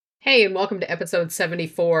Hey, and welcome to episode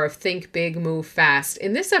 74 of Think Big, Move Fast.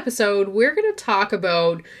 In this episode, we're going to talk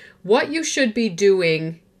about what you should be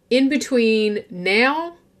doing in between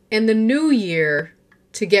now and the new year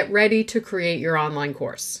to get ready to create your online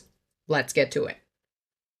course. Let's get to it.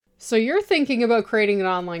 So you're thinking about creating an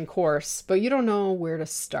online course, but you don't know where to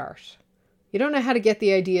start. You don't know how to get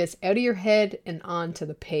the ideas out of your head and onto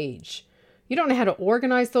the page. You don't know how to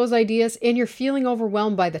organize those ideas, and you're feeling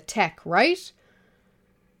overwhelmed by the tech, right?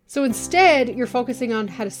 So instead, you're focusing on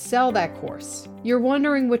how to sell that course. You're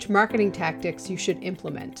wondering which marketing tactics you should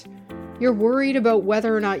implement. You're worried about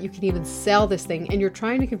whether or not you can even sell this thing, and you're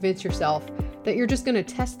trying to convince yourself that you're just going to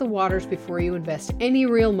test the waters before you invest any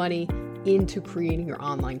real money into creating your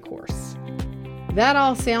online course. That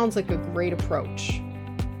all sounds like a great approach.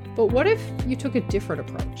 But what if you took a different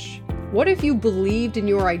approach? What if you believed in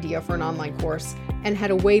your idea for an online course and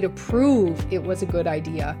had a way to prove it was a good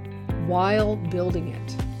idea while building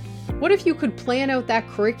it? What if you could plan out that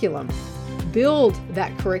curriculum, build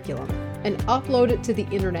that curriculum, and upload it to the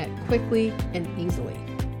internet quickly and easily?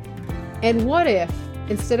 And what if,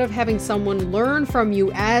 instead of having someone learn from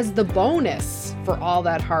you as the bonus for all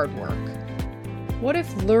that hard work, what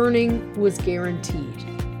if learning was guaranteed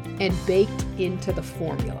and baked into the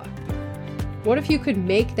formula? What if you could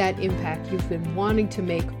make that impact you've been wanting to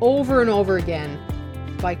make over and over again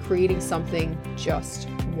by creating something just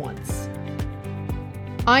once?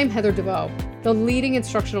 I'm Heather DeVoe, the leading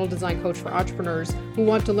instructional design coach for entrepreneurs who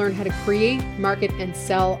want to learn how to create, market, and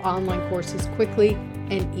sell online courses quickly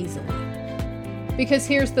and easily. Because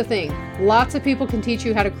here's the thing, lots of people can teach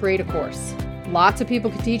you how to create a course. Lots of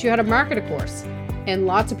people can teach you how to market a course. And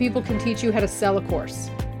lots of people can teach you how to sell a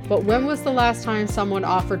course. But when was the last time someone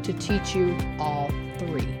offered to teach you all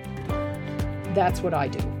three? That's what I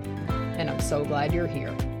do. And I'm so glad you're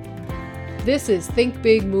here. This is Think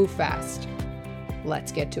Big, Move Fast.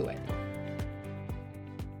 Let's get to it.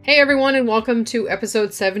 Hey everyone, and welcome to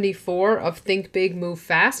episode 74 of Think Big, Move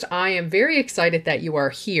Fast. I am very excited that you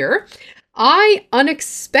are here. I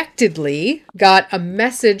unexpectedly got a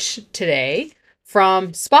message today from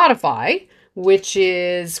Spotify, which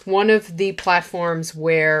is one of the platforms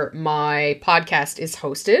where my podcast is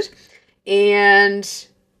hosted. And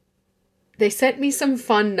they sent me some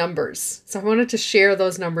fun numbers. So I wanted to share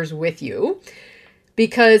those numbers with you.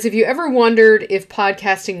 Because if you ever wondered if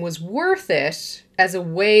podcasting was worth it as a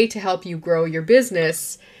way to help you grow your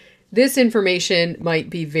business, this information might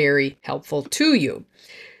be very helpful to you.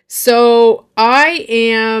 So I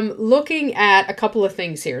am looking at a couple of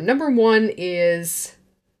things here. Number one is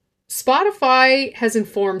Spotify has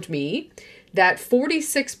informed me that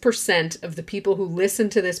 46% of the people who listen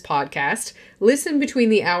to this podcast listen between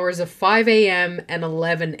the hours of 5 a.m. and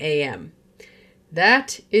 11 a.m.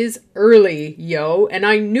 That is early, yo. And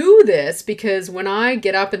I knew this because when I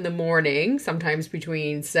get up in the morning, sometimes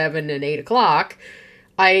between 7 and 8 o'clock,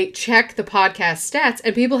 I check the podcast stats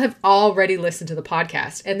and people have already listened to the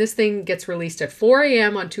podcast. And this thing gets released at 4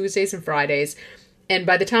 a.m. on Tuesdays and Fridays. And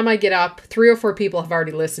by the time I get up, 3 or 4 people have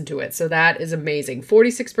already listened to it. So that is amazing.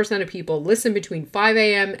 46% of people listen between 5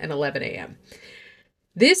 a.m. and 11 a.m.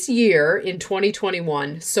 This year in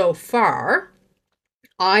 2021, so far,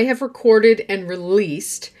 I have recorded and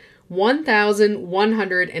released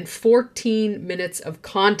 1,114 minutes of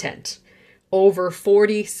content over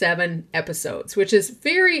 47 episodes, which is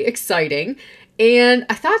very exciting. And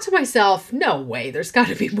I thought to myself, no way, there's got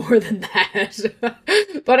to be more than that.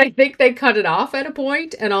 But I think they cut it off at a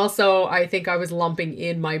point. And also, I think I was lumping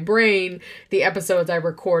in my brain the episodes I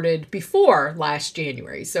recorded before last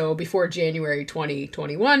January. So before January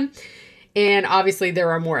 2021. And obviously there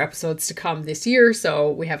are more episodes to come this year, so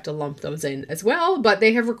we have to lump those in as well. But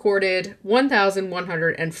they have recorded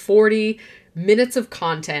 1,140 minutes of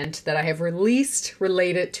content that I have released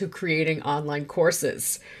related to creating online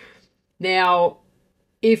courses. Now,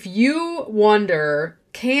 if you wonder,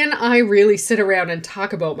 can I really sit around and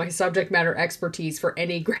talk about my subject matter expertise for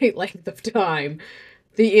any great length of time?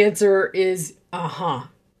 The answer is,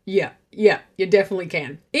 Yeah, you definitely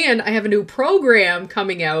can. And I have a new program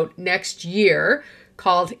coming out next year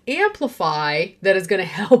called Amplify that is going to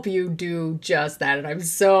help you do just that. And I'm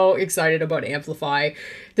so excited about Amplify.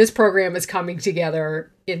 This program is coming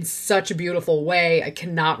together in such a beautiful way. I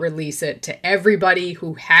cannot release it to everybody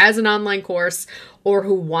who has an online course or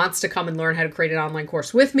who wants to come and learn how to create an online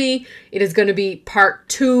course with me. It is going to be part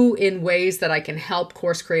 2 in ways that I can help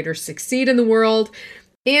course creators succeed in the world.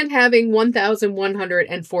 And having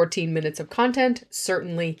 1,114 minutes of content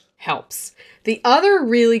certainly helps. The other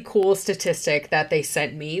really cool statistic that they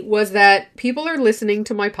sent me was that people are listening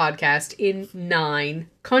to my podcast in 9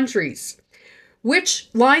 countries, which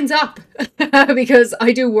lines up because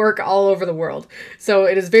I do work all over the world. So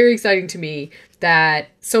it is very exciting to me that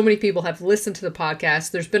so many people have listened to the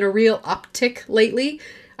podcast. There's been a real uptick lately.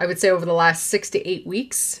 I would say over the last 6 to 8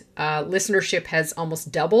 weeks, listenership has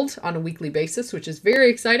almost doubled on a weekly basis, which is very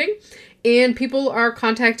exciting. And people are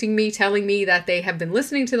contacting me, telling me that they have been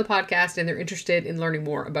listening to the podcast and they're interested in learning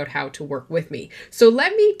more about how to work with me. So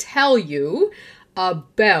let me tell you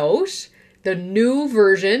about the new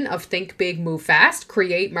version of Think Big, Move Fast,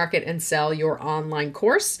 Create, Market, and Sell Your Online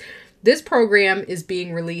Course. This program is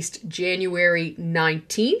being released January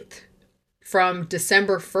 19th. From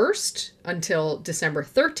December 1st until December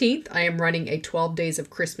 13th, I am running a 12 Days of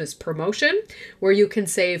Christmas promotion where you can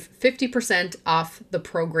save 50% off the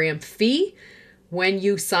program fee. When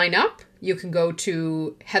you sign up, you can go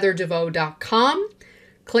to heatherdevoe.com,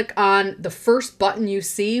 click on the first button you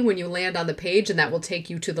see when you land on the page, and that will take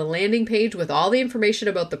you to the landing page with all the information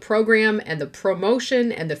about the program and the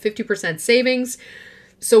promotion and the 50% savings.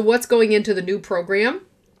 So what's going into the new program?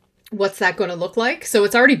 What's that going to look like? So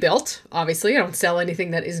it's already built. Obviously, I don't sell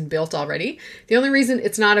anything that isn't built already. The only reason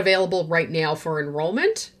it's not available right now for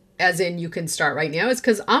enrollment, as in you can start right now, is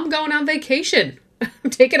because I'm going on vacation. I'm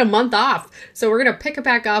taking a month off. So we're going to pick it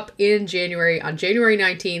back up in January. On January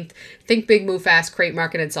 19th, Think Big, Move Fast, Create,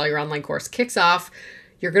 Market, and Sell Your Online Course kicks off.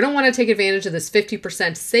 You're going to want to take advantage of this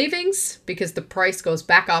 50% savings because the price goes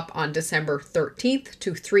back up on December 13th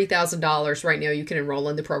to $3,000. Right now, you can enroll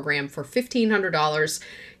in the program for $1,500.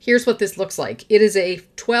 Here's what this looks like. It is a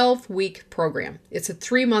 12-week program. It's a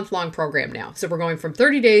 3-month-long program now. So we're going from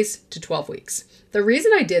 30 days to 12 weeks. The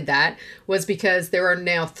reason I did that was because there are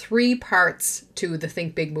now 3 parts to the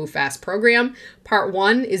Think Big, Move Fast program. Part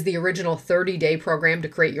 1 is the original 30-day program to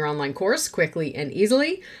create your online course quickly and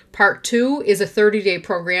easily. Part 2 is a 30-day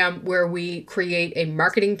program where we create a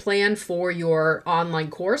marketing plan for your online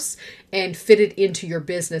course and fit it into your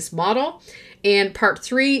business model. And part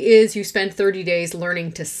 3 is you spend 30 days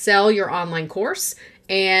learning to sell your online course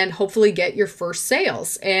and hopefully get your first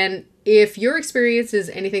sales. And if your experience is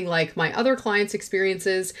anything like my other clients'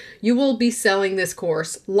 experiences, you will be selling this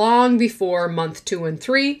course long before month 2 and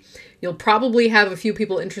 3. You'll probably have a few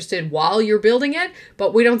people interested while you're building it,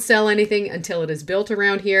 but we don't sell anything until it is built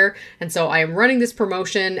around here. And so I am running this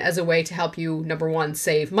promotion as a way to help you, number 1,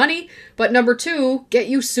 save money, but number 2, get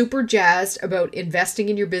you super jazzed about investing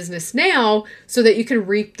in your business now so that you can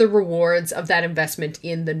reap the rewards of that investment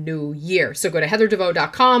in the new year. So go to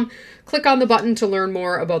heatherdevoe.com, click on the button to learn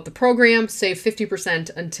more about the program, save 50%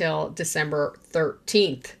 until December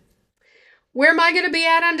 13th. Where am I going to be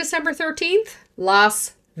at on December 13th?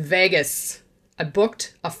 Las Vegas. I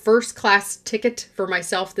booked a first-class ticket for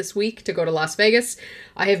myself this week to go to Las Vegas.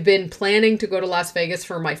 I have been planning to go to Las Vegas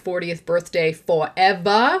for my 40th birthday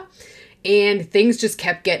forever, and things just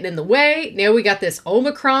kept getting in the way. Now we got this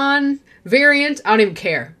Omicron variant. I don't even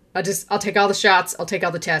care. I'll take all the shots. I'll take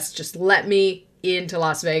all the tests. Just let me into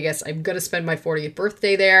Las Vegas. I'm going to spend my 40th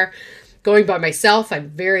birthday there. Going by myself. I'm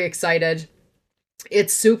very excited.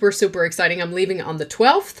 It's super, super exciting. I'm leaving on the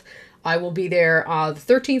 12th. I will be there the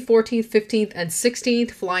 13th, 14th, 15th, and 16th,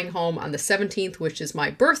 flying home on the 17th, which is my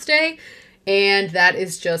birthday. And that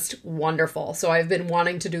is just wonderful. So I've been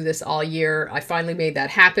wanting to do this all year. I finally made that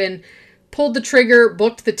happen. Pulled the trigger,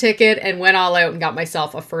 booked the ticket, and went all out and got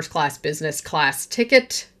myself a first-class business class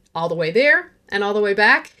ticket all the way there and all the way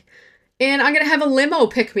back. And I'm going to have a limo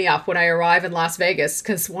pick me up when I arrive in Las Vegas,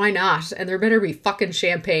 because why not? And there better be fucking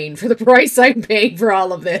champagne for the price I'm paying for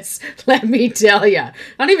all of this. Let me tell you. I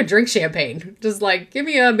don't even drink champagne. Just give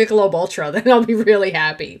me a Michelob Ultra, then I'll be really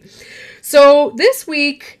happy. So this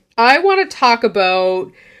week, I want to talk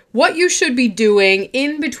about what you should be doing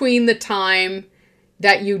in between the time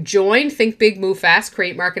that you join Think Big, Move Fast,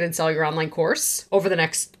 Create, Market, and Sell Your Online Course over the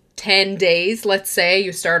next 10 days. Let's say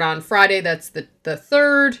you start on Friday, that's the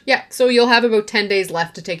 3rd. Yeah, so you'll have about 10 days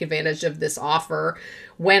left to take advantage of this offer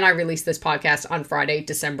when I release this podcast on Friday,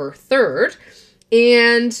 December 3rd.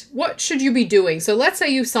 And what should you be doing? So let's say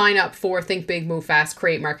you sign up for Think Big, Move Fast,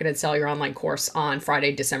 Create, Market, and Sell Your Online Course on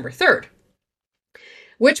Friday, December 3rd.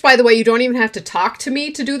 Which, by the way, you don't even have to talk to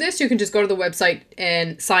me to do this. You can just go to the website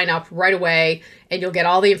and sign up right away, and you'll get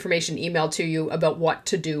all the information emailed to you about what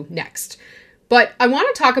to do next. But I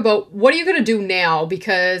want to talk about what are you going to do now,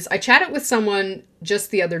 because I chatted with someone just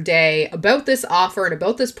the other day about this offer and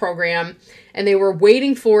about this program, and they were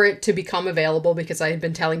waiting for it to become available because I had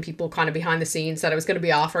been telling people kind of behind the scenes that I was going to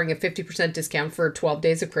be offering a 50% discount for 12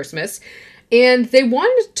 days of Christmas. And they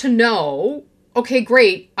wanted to know okay,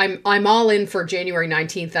 great. I'm all in for January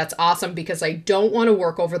 19th. That's awesome because I don't want to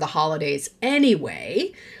work over the holidays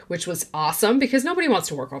anyway, which was awesome because nobody wants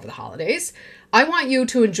to work over the holidays. I want you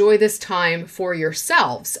to enjoy this time for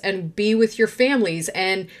yourselves and be with your families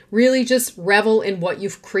and really just revel in what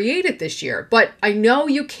you've created this year. But I know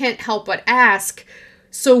you can't help but ask,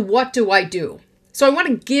 so what do I do? So I want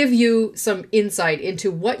to give you some insight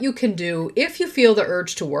into what you can do if you feel the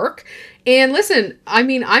urge to work. And listen, I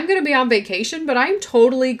mean, I'm going to be on vacation, but I'm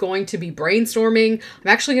totally going to be brainstorming. I'm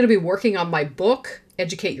actually going to be working on my book,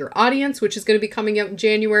 Educate Your Audience, which is going to be coming out in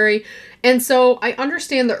January. And so I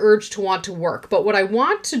understand the urge to want to work. But what I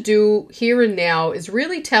want to do here and now is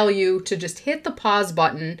really tell you to just hit the pause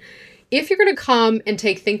button. If you're going to come and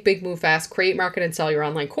take Think Big, Move Fast, Create, Market, and Sell Your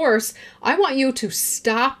Online Course, I want you to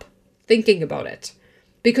stop thinking about it.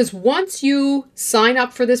 Because once you sign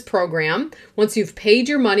up for this program, once you've paid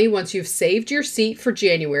your money, once you've saved your seat for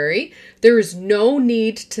January, there is no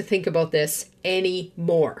need to think about this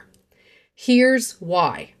anymore. Here's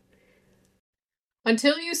why.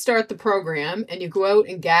 Until you start the program and you go out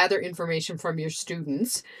and gather information from your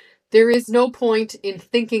students, there is no point in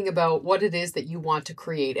thinking about what it is that you want to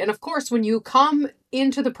create. And of course, when you come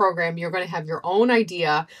into the program, you're going to have your own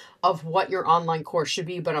idea of what your online course should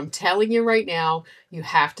be. But I'm telling you right now, you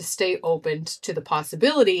have to stay open to the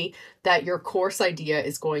possibility that your course idea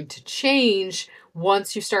is going to change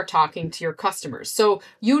once you start talking to your customers. So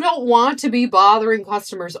you don't want to be bothering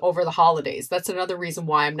customers over the holidays. That's another reason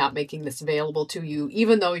why I'm not making this available to you.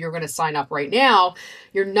 Even though you're going to sign up right now,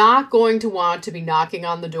 you're not going to want to be knocking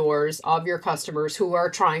on the doors of your customers who are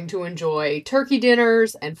trying to enjoy turkey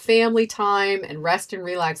dinners and family time and rest and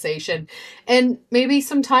relaxation and maybe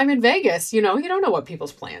some time in Vegas. You don't know what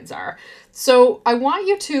people's plans are. So I want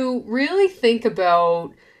you to really think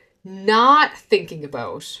about not thinking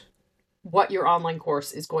about what your online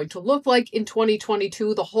course is going to look like in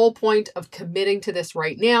 2022. The whole point of committing to this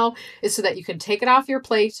right now is so that you can take it off your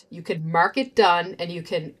plate, you can mark it done, and you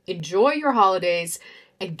can enjoy your holidays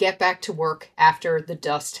and get back to work after the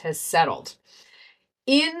dust has settled.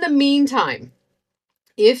 In the meantime,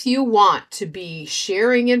 if you want to be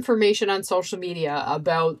sharing information on social media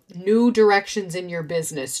about new directions in your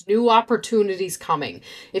business, new opportunities coming,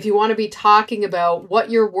 if you want to be talking about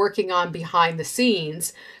what you're working on behind the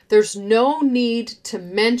scenes, there's no need to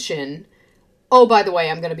mention, oh, by the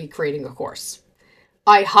way, I'm going to be creating a course.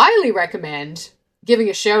 I highly recommend giving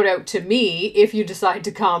a shout out to me if you decide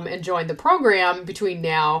to come and join the program between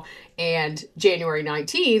now and January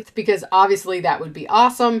 19th, because obviously that would be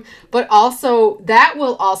awesome. But also that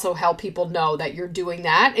will also help people know that you're doing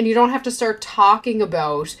that. And you don't have to start talking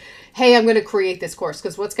about, hey, I'm going to create this course,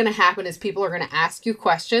 because what's going to happen is people are going to ask you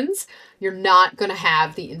questions. You're not going to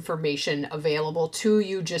have the information available to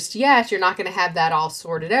you just yet. You're not going to have that all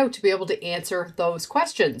sorted out to be able to answer those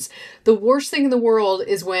questions. The worst thing in the world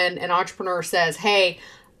is when an entrepreneur says, hey,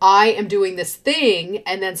 I am doing this thing,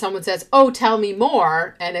 and then someone says, oh, tell me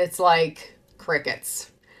more, and it's like crickets.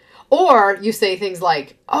 Or you say things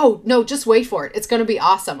like, oh, no, just wait for it. It's going to be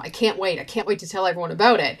awesome. I can't wait. I can't wait to tell everyone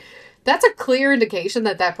about it. That's a clear indication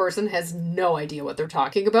that that person has no idea what they're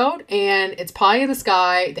talking about, and it's pie in the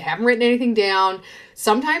sky. They haven't written anything down.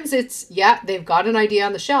 Sometimes it's, yeah, they've got an idea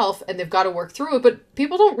on the shelf and they've got to work through it, but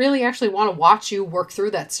people don't really actually want to watch you work through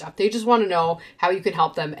that stuff. They just want to know how you can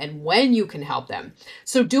help them and when you can help them.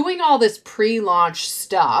 So doing all this pre-launch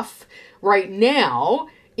stuff right now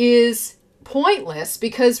is pointless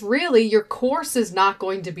because really your course is not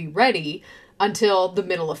going to be ready until the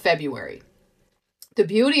middle of February. The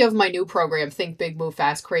beauty of my new program, Think Big, Move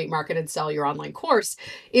Fast, Create, Market, and Sell Your Online Course,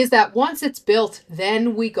 is that once it's built,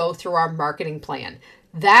 then we go through our marketing plan.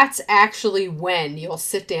 That's actually when you'll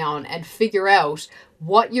sit down and figure out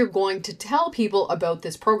what you're going to tell people about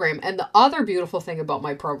this program. And the other beautiful thing about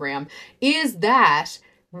my program is that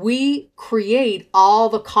we create all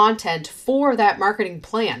the content for that marketing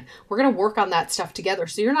plan. We're going to work on that stuff together.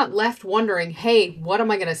 So you're not left wondering, hey, what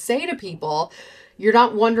am I going to say to people? You're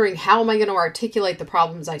not wondering, how am I going to articulate the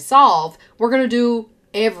problems I solve? We're going to do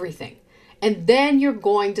everything. And then you're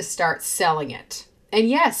going to start selling it. And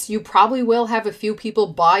yes, you probably will have a few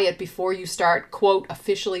people buy it before you start, quote,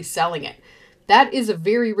 officially selling it. That is a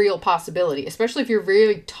very real possibility, especially if you're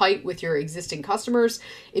very tight with your existing customers.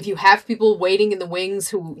 If you have people waiting in the wings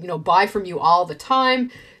who, buy from you all the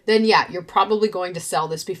time, then yeah, you're probably going to sell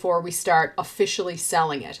this before we start officially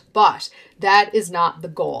selling it. But that is not the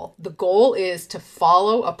goal. The goal is to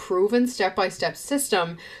follow a proven step-by-step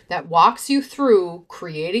system that walks you through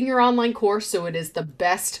creating your online course so it is the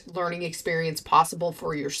best learning experience possible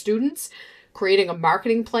for your students, creating a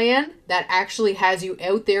marketing plan that actually has you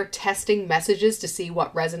out there testing messages to see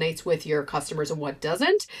what resonates with your customers and what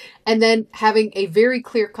doesn't, and then having a very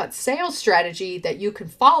clear-cut sales strategy that you can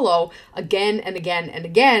follow again and again and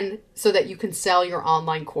again so that you can sell your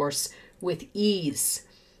online course with ease.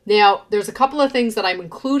 Now, there's a couple of things that I'm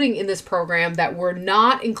including in this program that were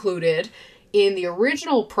not included in the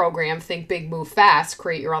original program, Think Big, Move Fast,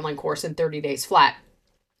 Create Your Online Course in 30 Days Flat.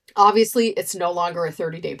 Obviously, it's no longer a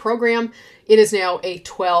 30-day program. It is now a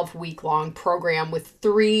 12-week-long program with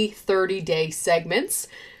 3 30-day segments.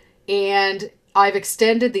 And I've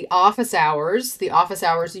extended the office hours. The office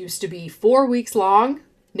hours used to be 4 weeks long.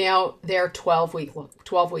 Now they're 12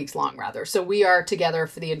 weeks long rather. So we are together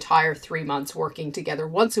for the entire 3 months, working together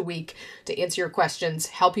once a week to answer your questions,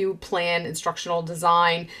 help you plan instructional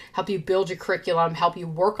design, help you build your curriculum, help you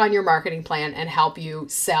work on your marketing plan, and help you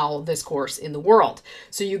sell this course in the world.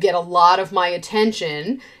 So you get a lot of my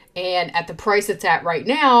attention, and at the price it's at right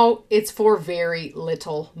now, it's for very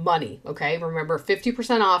little money. Okay. Remember,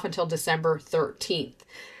 50% off until December 13th.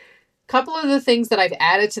 Couple of the things that I've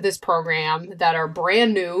added to this program that are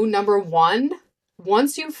brand new. Number one,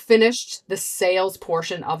 once you've finished the sales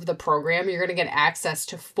portion of the program, you're going to get access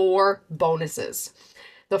to 4 bonuses.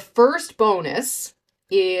 The first bonus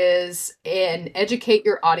is an Educate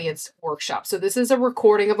Your Audience workshop. So this is a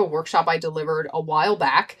recording of a workshop I delivered a while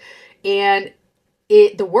back, and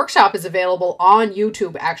the workshop is available on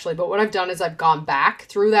YouTube actually, but what I've done is I've gone back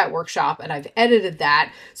through that workshop and I've edited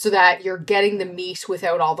that so that you're getting the meat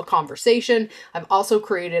without all the conversation. I've also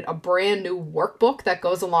created a brand new workbook that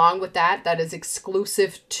goes along with that is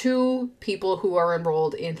exclusive to people who are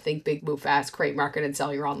enrolled in Think Big, Move Fast, Create, Market, and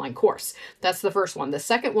Sell Your Online Course. That's the first one. The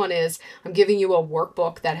second one is I'm giving you a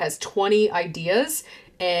workbook that has 20 ideas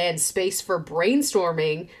and space for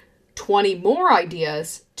brainstorming 20 more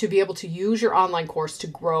ideas to be able to use your online course to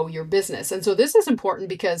grow your business. And so this is important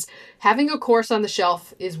because having a course on the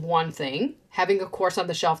shelf is one thing. Having a course on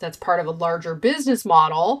the shelf that's part of a larger business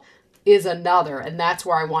model is another. And that's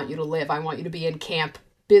where I want you to live. I want you to be in camp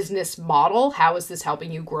business model. How is this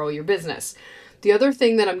helping you grow your business? The other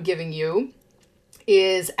thing that I'm giving you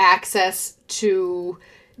is access to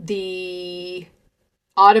the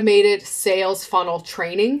automated sales funnel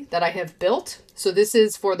training that I have built. So this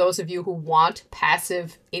is for those of you who want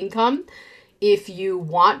passive income. If you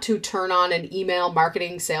want to turn on an email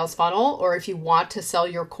marketing sales funnel, or if you want to sell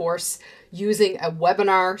your course using a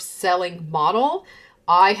webinar selling model,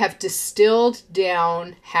 I have distilled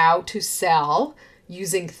down how to sell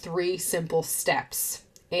using 3 simple steps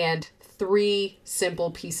and 3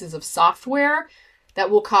 simple pieces of software that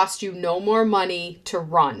will cost you no more money to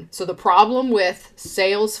run. So the problem with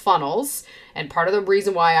sales funnels, and part of the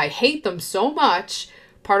reason why I hate them so much,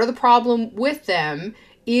 part of the problem with them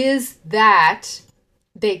is that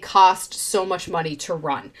they cost so much money to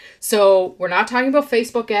run. So we're not talking about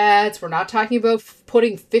Facebook ads. We're not talking about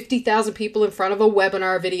putting 50,000 people in front of a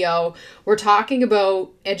webinar video. We're talking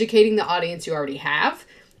about educating the audience you already have.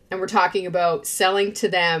 And we're talking about selling to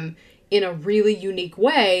them in a really unique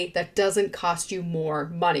way that doesn't cost you more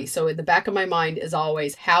money. So in the back of my mind is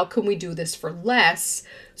always, how can we do this for less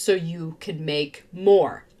so you can make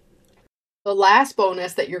more? The last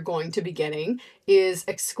bonus that you're going to be getting is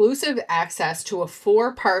exclusive access to a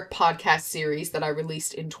 4-part podcast series that I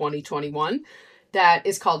released in 2021 that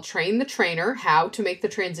is called Train the Trainer, How to Make the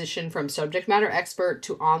Transition from Subject Matter Expert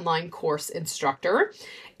to Online Course Instructor.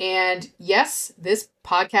 And yes, this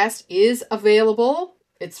podcast is available.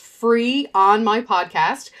 It's free on my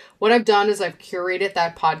podcast. What I've done is I've curated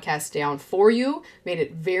that podcast down for you, made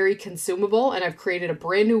it very consumable, and I've created a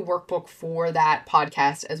brand new workbook for that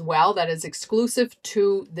podcast as well that is exclusive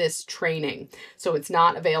to this training. So it's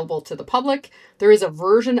not available to the public. There is a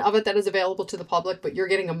version of it that is available to the public, but you're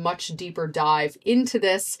getting a much deeper dive into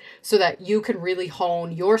this so that you can really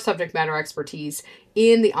hone your subject matter expertise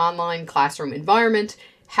in the online classroom environment.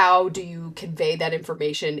 How do you convey that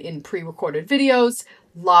information in pre-recorded videos?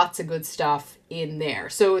 Lots of good stuff in there.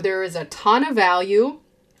 So there is a ton of value,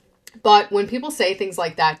 but when people say things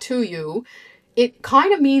like that to you, it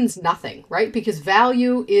kind of means nothing, right? Because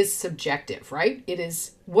value is subjective, right? It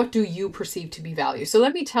is, what do you perceive to be value? So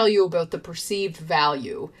let me tell you about the perceived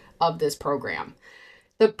value of this program.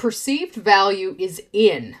 The perceived value is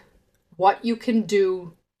in what you can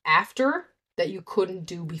do after that you couldn't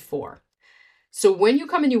do before. So when you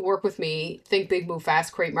come and you work with me, Think Big, Move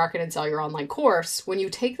Fast, Create, Market, and Sell Your Online Course, when you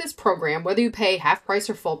take this program, whether you pay half price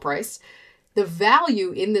or full price, the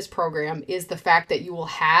value in this program is the fact that you will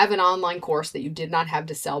have an online course that you did not have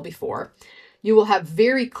to sell before. You will have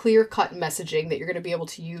very clear-cut messaging that you're going to be able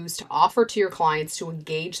to use to offer to your clients to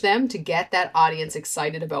engage them, to get that audience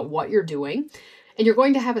excited about what you're doing. And you're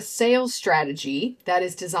going to have a sales strategy that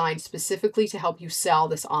is designed specifically to help you sell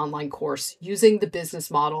this online course using the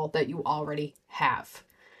business model that you already have.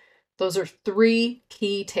 Those are 3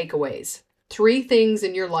 key takeaways. 3 things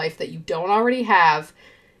in your life that you don't already have.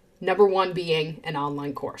 Number 1 being an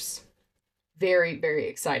online course. Very, very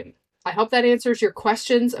exciting. I hope that answers your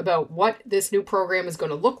questions about what this new program is going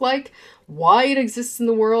to look like, why it exists in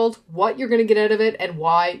the world, what you're going to get out of it, and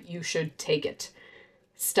why you should take it.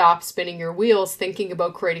 Stop spinning your wheels thinking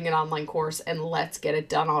about creating an online course and let's get it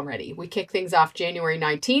done already. We kick things off January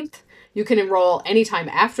 19th. You can enroll anytime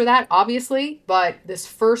after that, obviously, but this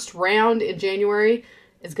first round in January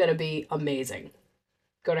is going to be amazing.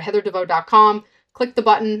 Go to heatherdevoe.com, click the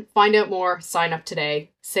button, find out more, sign up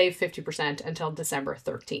today, save 50% until December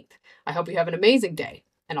 13th. I hope you have an amazing day,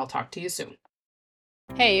 and I'll talk to you soon.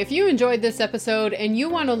 Hey, if you enjoyed this episode and you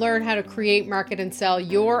want to learn how to create, market, and sell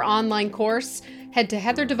your online course, head to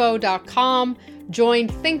heatherdevoe.com, join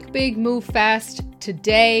Think Big, Move Fast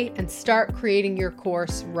today, and start creating your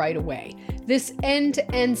course right away. This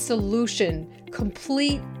end-to-end solution,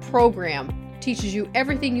 complete program teaches you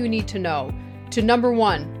everything you need to know to, number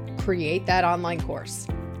 1, create that online course.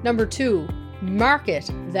 Number 2, market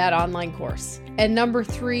that online course. And number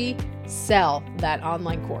 3, sell that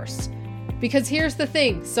online course. Because here's the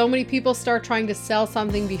thing, so many people start trying to sell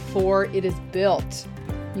something before it is built.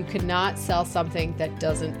 You cannot sell something that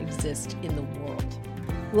doesn't exist in the world.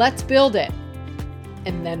 Let's build it,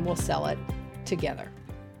 and then we'll sell it together.